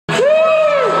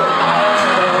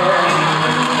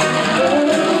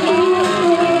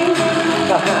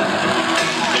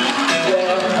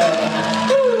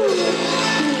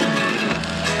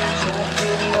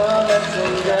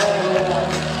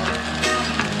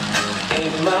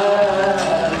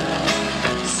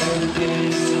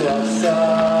숨길 수 없어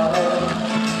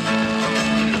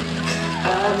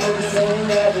아무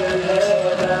생각을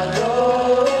해봐도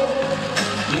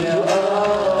You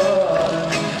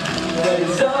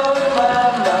always on my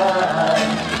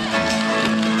mind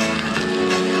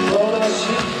보고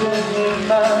싶은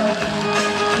일만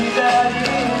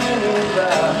기다리는 밤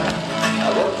I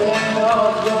want that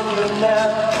love from you now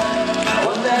I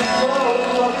want that love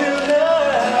from you now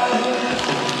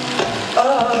Oh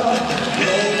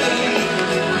baby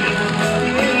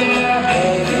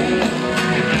baby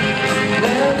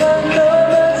내가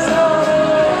너만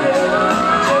사랑해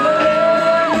정말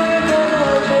내게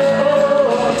안아줘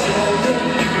Tell me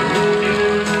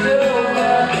you're my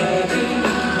baby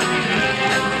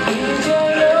이제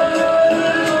영원히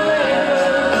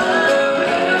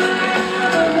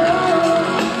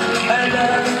I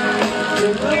love the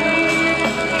way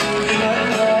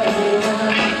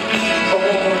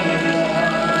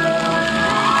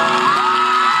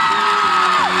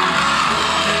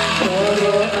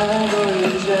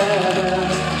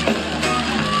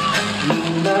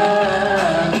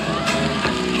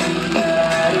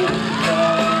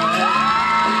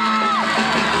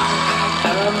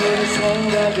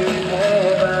생각을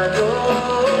해봐도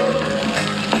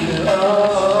You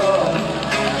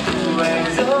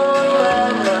always on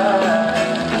my mind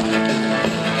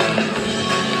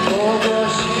보고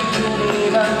싶은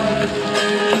이밤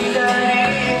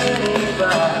기다리는 이밤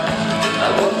I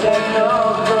want that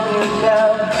love from you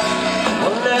now I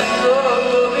want that love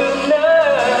from you now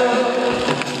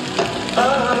Oh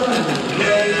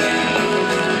baby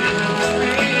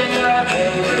Be my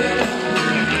baby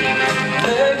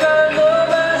내가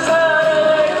너만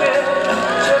사랑할게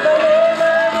제발 내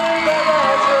맘을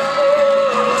받아줘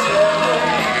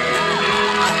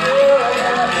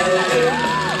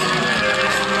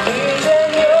이제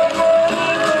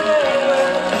영원히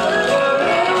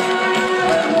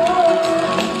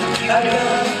I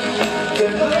love the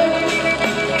way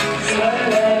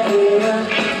설레이는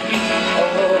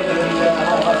오늘날